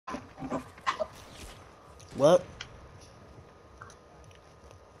What?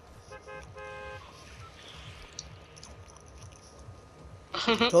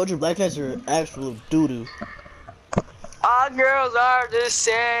 Told you black guys are actual doo-doo. All girls are the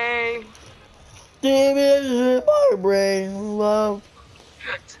same. Damn it, my brain love.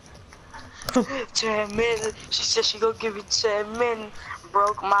 10 minutes. She said she gonna give me 10 minutes.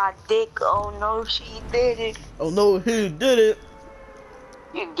 Broke my dick. Oh no, she did it. Oh no, he did it.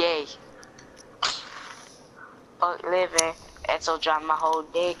 You gay. Fuck living. And so drop my whole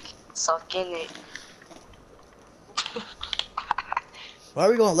dick. Suck in it. Why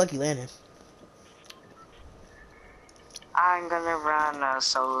are we going Lucky Landing? I'm gonna run a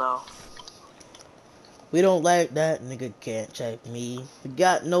solo. We don't like that, nigga can't check me. We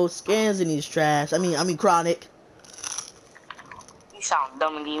got no scans in these trash. I mean chronic. You sound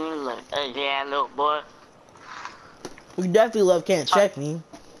dumb and you look ugly ass little boy. We definitely love can't check me.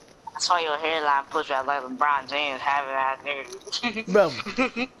 That's why your hairline puts you out like LeBron James having that nigga. Bro.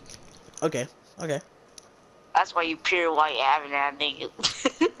 Okay, okay, That's why you pure white having that nigga.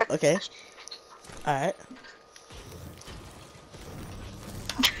 okay. Alright.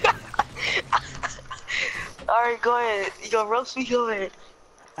 Alright, go ahead. You gonna roast me? Go ahead.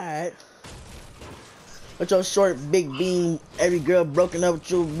 Alright. With your short, big beam, every girl broken up with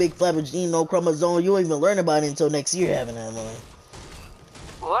your big flabber gene, no chromosome, you won't even learn about it until next year having that money.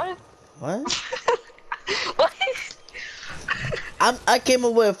 What? What? What? I came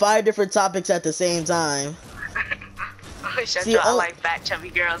up with 5 different topics at the same time. Oh, shut See, up. I like fat chubby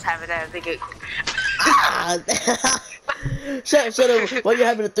girls having that nigga. Ah. shut up. While you're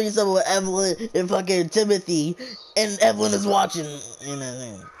having a threesome with Evelyn and fucking Timothy, and Evelyn is watching, you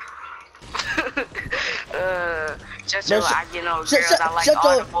know. Just I get no girls. I like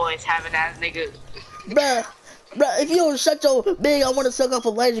all the boys having that nigga. Bruh, if you don't shut your big, I want to suck off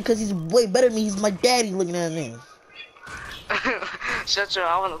Elijah because he's way better than me. He's my daddy looking at me. Shut your,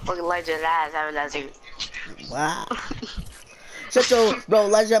 I want to fucking Elijah ass having that nigga. Wow. Shut your, bro,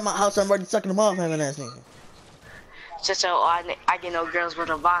 Elijah at my house, I'm already sucking him off having that nigga. Shut your, I get no girls with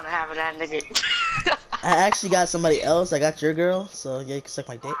Obama having that nigga. I actually got somebody else. I got your girl, so yeah, you can suck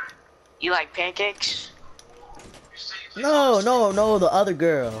my dick. You like pancakes? No, the other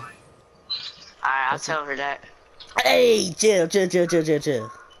girl. Alright, I'll tell her that. Hey, chill.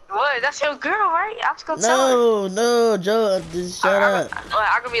 What? That's your girl, right? I'm just gonna tell her. No, Joe, just shut up.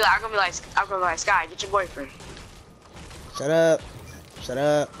 I'm gonna be like, Sky, get your boyfriend. Shut up.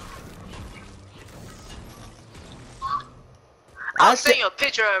 I'll send you a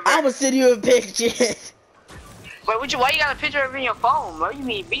picture of her. I will send you a picture. Wait, why you got a picture of her in your phone? What you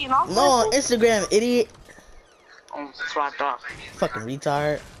mean, beating off? No, on Instagram, idiot. That's what I thought. Fucking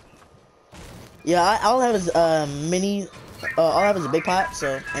retard. Yeah, all I have is mini. All I have is a big pot,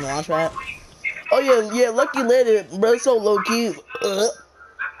 so and a launch pad. Oh yeah, Lucky Landing, bro. So low key.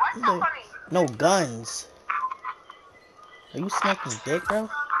 No guns. Are you smacking dick, bro?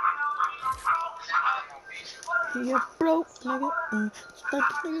 You broke, nigga.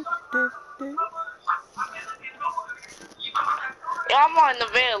 Yeah, I'm on the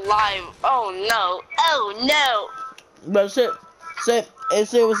bed live. Oh no. Bro, say,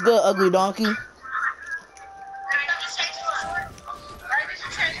 what's good, ugly donkey?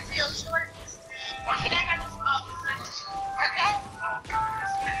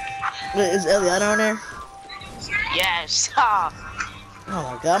 Wait, is Eliana on there? Yes. Oh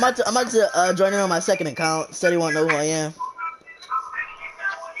my god, I'm about to join in on my second account. Said he won't know who I am.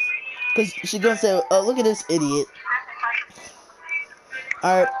 Cause she's gonna say, oh, look at this idiot.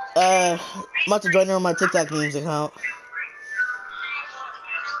 Alright, I'm about to join in on my TikTok memes account.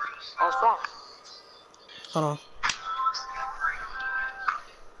 What's wrong? Hold on.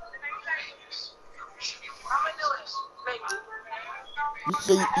 You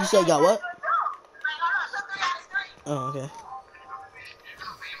said you got what? Oh, okay.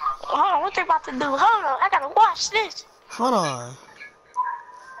 Hold on, what they about to do? Hold on, I gotta watch this. Hold on.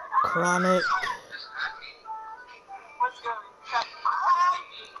 Chronic.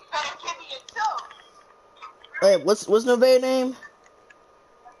 Wait, what's Nevaeh's name?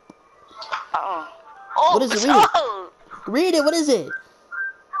 Oh, what is it? Read it. What is it?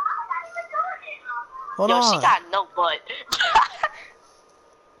 Hold on. Yo, she got no butt.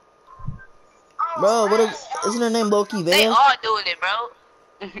 Bro, isn't her name Loki? They all doing it, bro.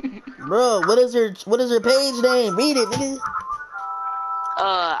 Bro, what is her page name? Read it, nigga.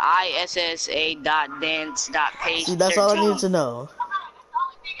 ISSA.dance.page. See, that's 13. All I need to know.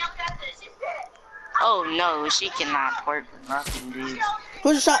 Oh no, she cannot work with nothing, dude.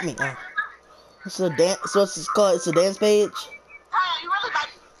 Who just shot me? Oh. It's a dance. So it's called. It's a dance page. Hey, you really like?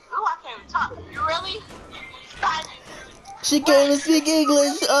 Ooh, I can't even talk. You really? She can't even speak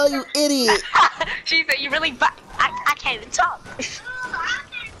English. Oh, you idiot. She said, you really I can't even talk.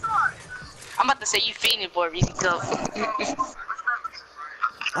 I'm about to say you fiending for a reason, go.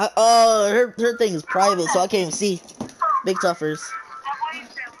 Oh, her thing is private, so I can't even see. Big Tuffers.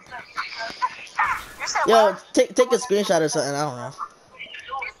 Yo, take a screenshot or something. I don't know.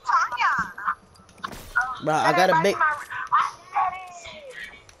 Bro, I got a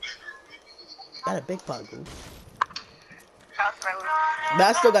big pot, dude. But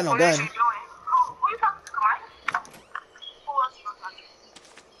I still got no gun.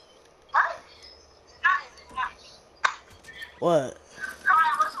 What?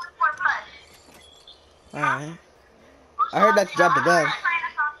 Alright. I heard that you dropped the gun.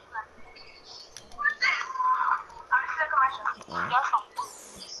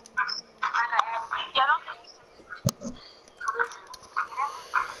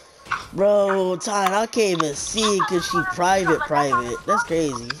 Bro, Ty, I can't even see it because she private. That's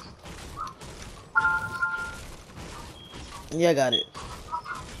crazy. Yeah, I got it.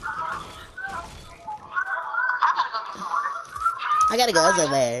 I gotta go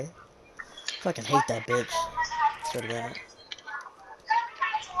somewhere. Fucking hate that bitch. Swear to God.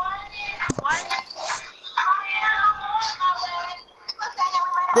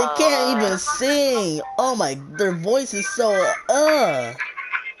 They can't even sing. Oh my, their voice is so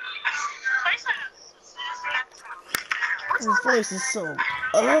His voice is so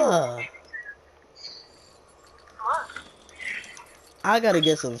I gotta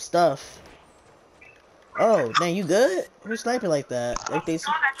get some stuff. Oh, man, you good? Who's sniping like that? Like they.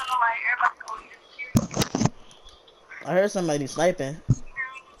 I heard somebody sniping. Before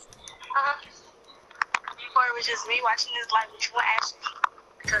it was just me watching this live with you and Ashley.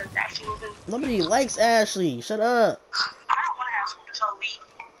 Because Ashley was in. Nobody likes Ashley. Shut up. I don't want to have something so weak.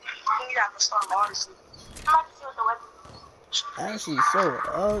 We need to have a storm, honestly. I'm about to see what the weapon. Ashley's so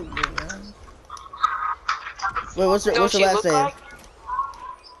ugly, man. Wait, what's your last name? Like?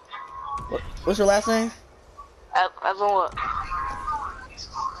 What's your last name? Evelyn what?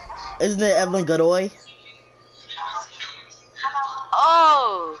 Isn't it Evelyn Godoy?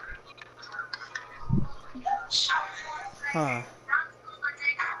 Oh! Huh.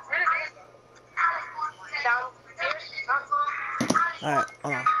 Alright,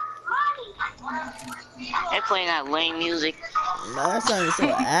 hold on. They're playing that lame music. No, that song is so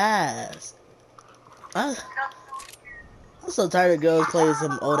ass. I'm so tired of girls playing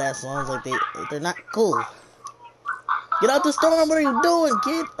some old ass songs like they're not cool. Get out the storm! What are you doing,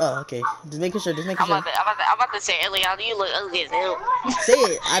 kid? Oh, okay. Just making sure. I'm about to say, Eliana, you look ugly as hell. Say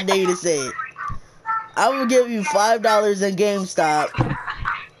it. I dare you to say it. I will give you $5 in GameStop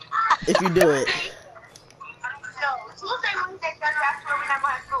if you do it.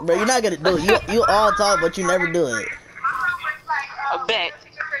 Bro, you're not gonna do it. You all talk, but you never do it. I bet.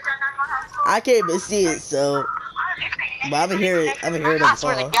 I can't even see it, so. But I'm gonna hear it. I'm gonna hear it on the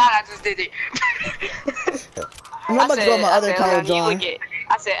phone. I swear to God, I just did it. I'm about to go on my other college on.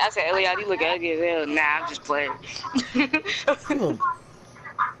 I said, Eliana, you look ugly as hell. Nah, I'm just playing.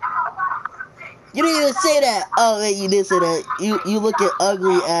 You didn't even say that. Oh, wait, you did say that. You looking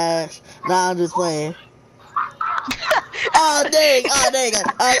ugly, Ash. Nah, I'm just playing. Oh, dang.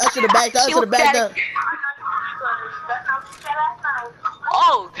 I should have backed up.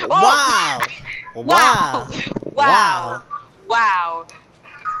 Oh.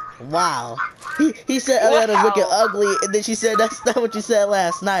 Wow. He said Eliana's looking ugly, and then she said that's not what you said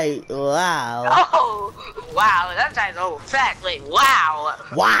last night. Wow. Oh, wow. That guy's old fact. Like, wow.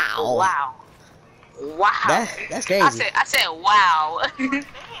 That's crazy. I said wow.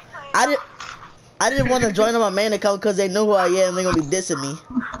 I didn't want to join on my main account because they know who I am and they're gonna be dissing me.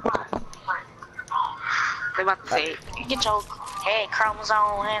 They about to say, get your head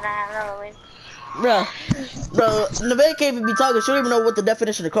chromosome and Bro, Nevaeh can't even be talking. She don't even know what the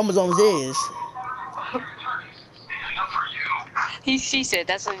definition of chromosomes is. She said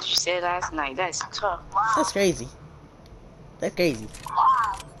that's what you said last night. That's tough. That's crazy.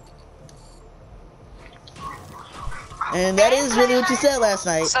 And that is really what you said last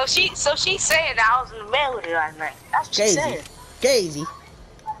night. So she said that I was in the bed with her last night. That's what she said. Crazy.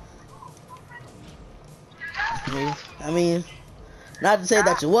 I mean, not to say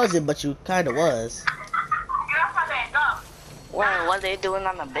that you wasn't, but you kind of was. Well, what they doing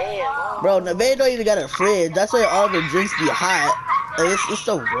on the bed? Bro, Nevaeh don't even got a fridge. That's why all the drinks be hot. Like, it's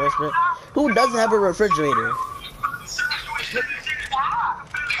so gross, bro. Who doesn't have a refrigerator?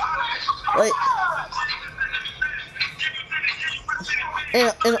 Like,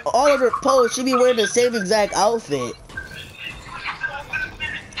 and all of her posts, she be wearing the same exact outfit.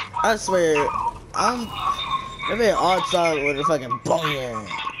 I swear, Maybe an odd side with a fucking boom.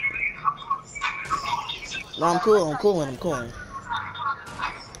 No, I'm cool. I'm cooling. I'm cooling.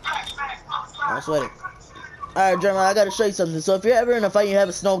 I'm sweating. All right, Jeremiah, I gotta show you something. So if you're ever in a fight, you have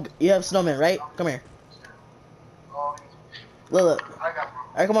a snowman, right? Come here. Look. All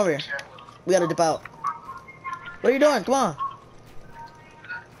right, come over here. We gotta dip out. What are you doing? Come on.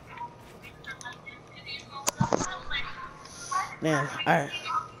 Man, all right.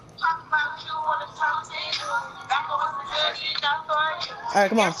 All right,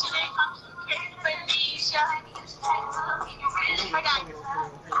 come on.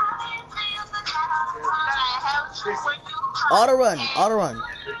 Auto run. Auto run.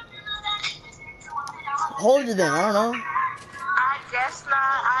 Hold it then. I don't know. I guess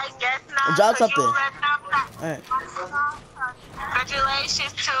not. Drop something. Alright.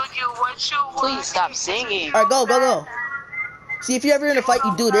 Congratulations to you. What you Please stop singing. Alright, go, go, go. See, if you're ever in a fight,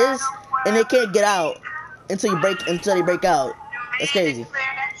 you do this, and they can't get out until they break out. That's crazy.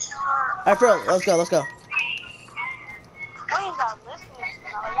 Alright, bro, let's go, let's go.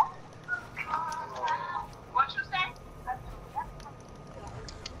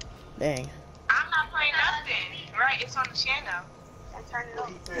 Dang. I'm not playing nothing. Right, it's on the channel. I turn it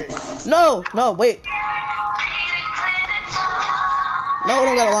on. No, no, wait. No, we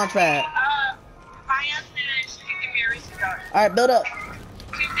don't got a launch pad. My answer is she can give me a restart. Alright, build up.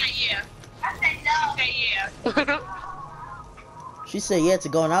 She said yeah. I said no. She said yeah. She said yeah to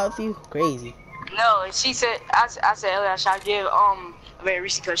going out with you? Crazy. No, she said, I said earlier, should I give a very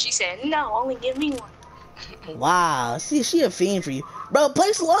restart? She said no, only give me one. Wow, see, she a fiend for you. Bro,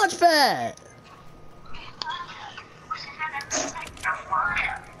 place the launch pad.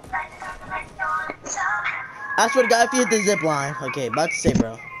 I swear to God, if you hit the zip line. Okay, about to say,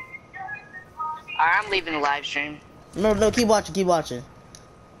 bro. Alright, I'm leaving the live stream. No, no, keep watching, keep watching.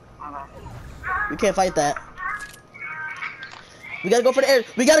 We can't fight that. We gotta go for the air.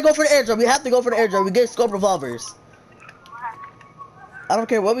 We gotta go for the airdrop. We have to go for the airdrop. We get scope revolvers. I don't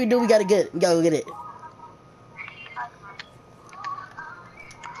care what we do. We gotta get it. We gotta go get it.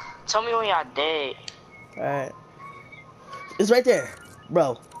 Tell me when y'all dead. All right. It's right there,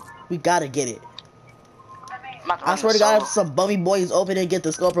 bro. We gotta get it. I swear to God, if some bummy boys open and get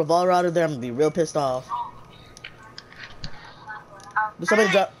the scope revolver out of there, I'm gonna be real pissed off. There's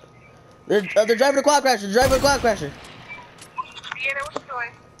somebody drop. They're driving a quad crasher. They're driving a quad crasher. Yeah, that was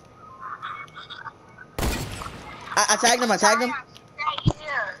doing. I tagged him. I tagged him.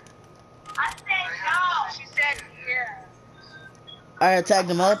 I said no. She said yeah. Alright, I tagged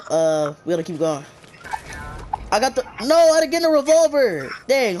him up. We gotta keep going. I got the. No, I didn't get a revolver.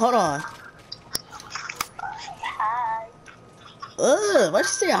 Dang, hold on. Hi. Why'd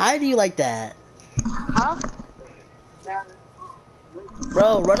she say hi to you like that? Huh?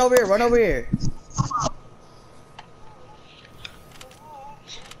 Bro, run over here. Run over here.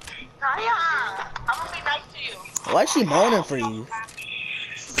 Hiya. I'm gonna be nice to you. Why's she moaning for you?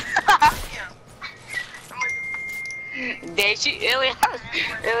 Did she? Ilya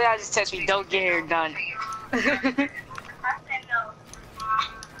just texted me, don't get her done. I said no.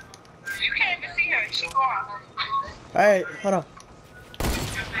 You can't even see her. She gone. Alright, hold on.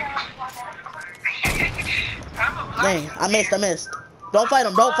 Dang, I missed. Don't fight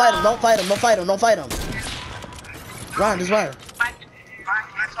him. Don't fight him. Don't fight him. Don't fight him. Don't fight him. Run, just run. I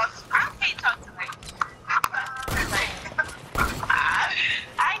can't talk to her.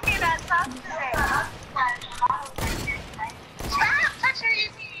 I cannot talk to her. Stop touching me.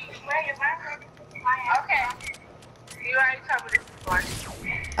 Okay. You already told me this before.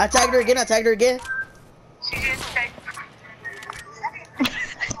 I tagged her again. She didn't say.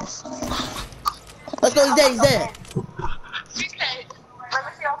 Let's go, he's dead. She said, let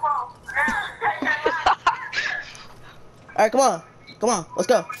me see your phone. Alright, come on, let's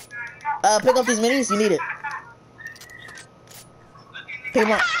go. Pick up these minis, you need it. Pick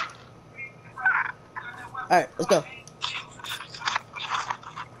them up. Alright, let's go.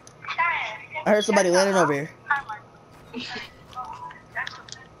 I heard somebody landing over here.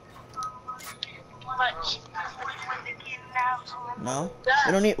 No,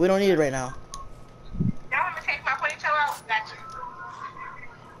 we don't need it right now. Now I'm gonna take my ponytail out. Gotcha.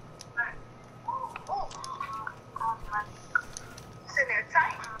 Sitting there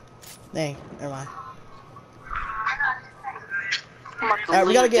tight. Dang, never mind. Alright,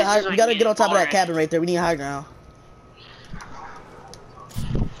 we gotta get high. We gotta get on top of that cabin right there. We need high ground.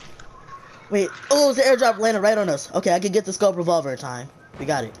 Wait, oh, the airdrop landed right on us. Okay, I can get the scope revolver in time. We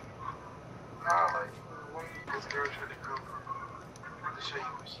got it.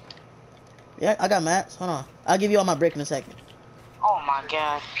 Yeah, I got mats. Hold on. I'll give you all my brick in a second. Oh my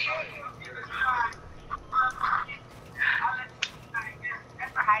god.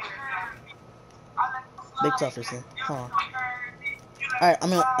 Big tougher, hold on. Alright, I'm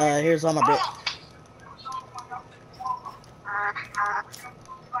gonna, here's all my brick.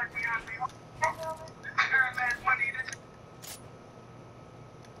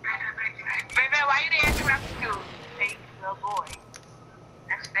 Baby, why you didn't interrupt you? Hey, little boy.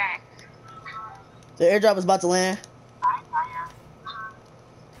 That's that. The airdrop is about to land.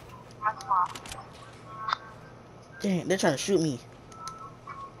 Dang, they're trying to shoot me.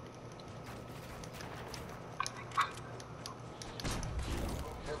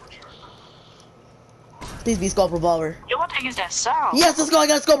 Please be scope revolver. Yo, what the heck is that sound? Yes, let's go. I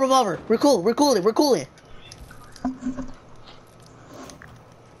got a scope revolver. We're cool. We're cooling. We're cooling.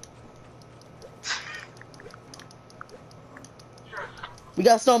 We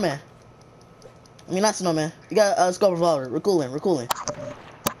got a snowman. I mean, not snowman. We got a scope revolver. We're cooling. We're cooling.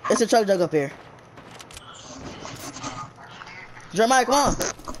 It's a truck jug up here. Jeremiah, come on.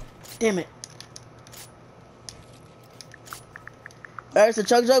 Damn it. Alright, it's a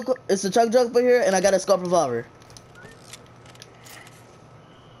truck jug. It's a truck jug up here, and I got a scope revolver.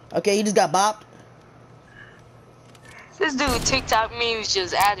 Okay, he just got bopped. This dude TikTok memes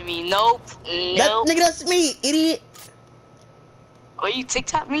just added me. Nope. Nope. Nigga, that's me, idiot. Are you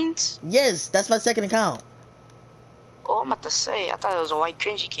TikTok memes? Yes, that's my second account. Oh, I'm about to say. I thought it was a white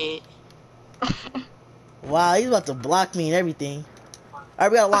cringy kid. Wow, he's about to block me and everything.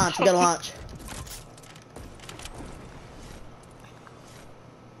 Alright, we gotta launch. We gotta launch.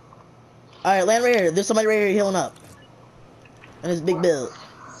 Alright, land right here. There's somebody right here healing up. And it's big build.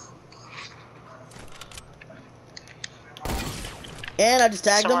 And I just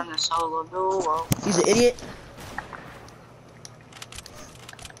tagged him. Solo duo. He's an idiot.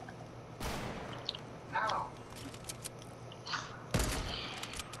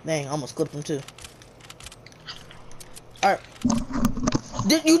 Dang, I almost clipped him too. Alright.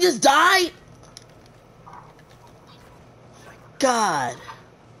 Did you just die? God.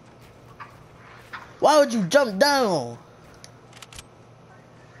 Why would you jump down?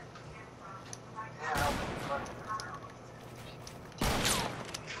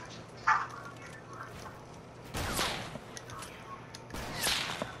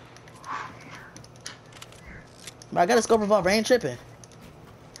 But I got a scope revolver. I ain't tripping.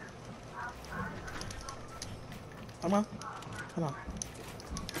 Come on. Come on.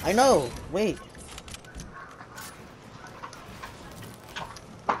 I know. Wait.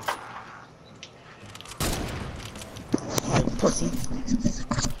 Oh, pussy.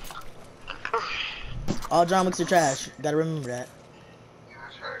 All John Wicks are trash. Gotta remember that.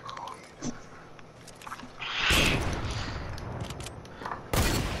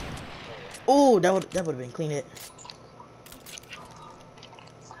 Ooh, that would have been clean hit.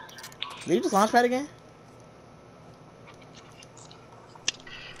 Did you just launch pad again?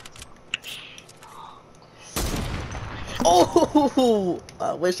 Oh,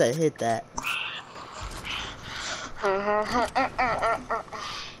 I wish I hit that. I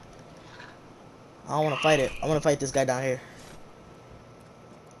don't want to fight it. I want to fight this guy down here.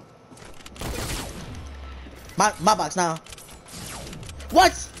 My box now.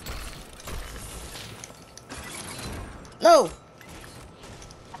 What? No.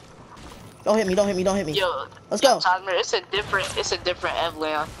 Don't hit me. Don't hit me. Don't hit me. Yo, let's go. Tosmer, it's a different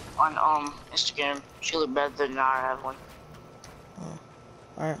Evelyn on Instagram. She look better than our Evelyn. Oh.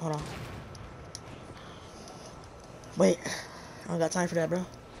 All right, hold on. Wait, I don't got time for that, bro.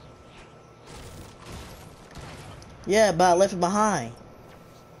 Yeah, but I left it behind.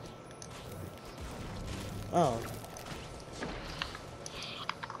 Oh.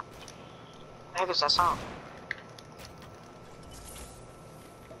 The heck is that song?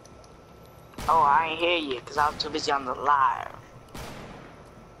 Oh, I ain't hear you because I was too busy on the live.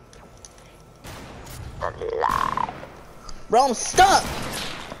 The live. Bro, I'm stuck.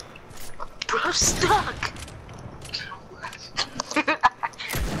 Bro, I'm stuck.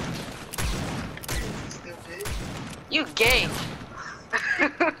 You gay.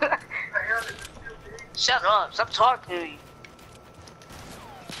 Shut up. Stop talking to me.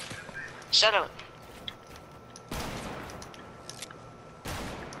 Shut up.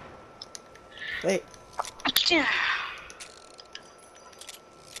 Wait.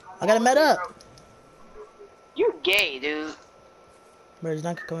 I gotta met up. You gay, dude. Bro, he's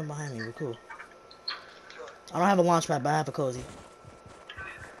not coming behind me. We're cool. I don't have a launch pad, but I have a cozy.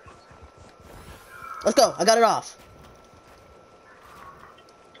 Let's go. I got it off.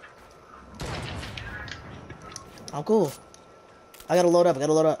 I'm cool. I gotta load up. I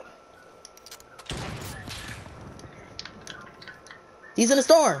gotta load up. He's in the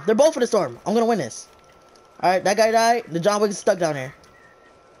storm. They're both in the storm. I'm gonna win this. Alright, that guy died. The John Wick is stuck down there.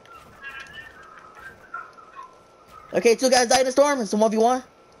 Okay, 2 guys died in the storm. It's a 1v1.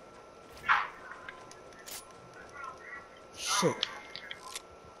 Shit.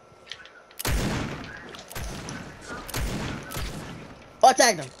 Oh, I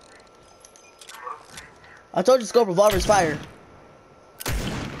tagged him. I told you scope revolver's fire.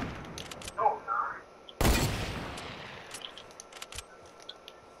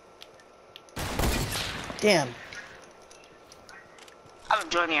 Damn. I'm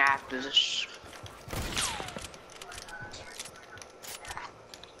joining you after this.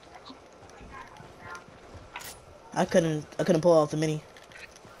 I couldn't pull off the mini.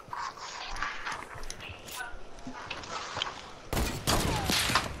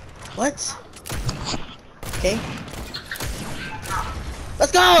 What? Okay.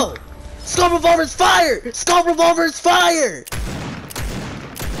 Let's go! Scope revolver's fire! Scope revolver's fire!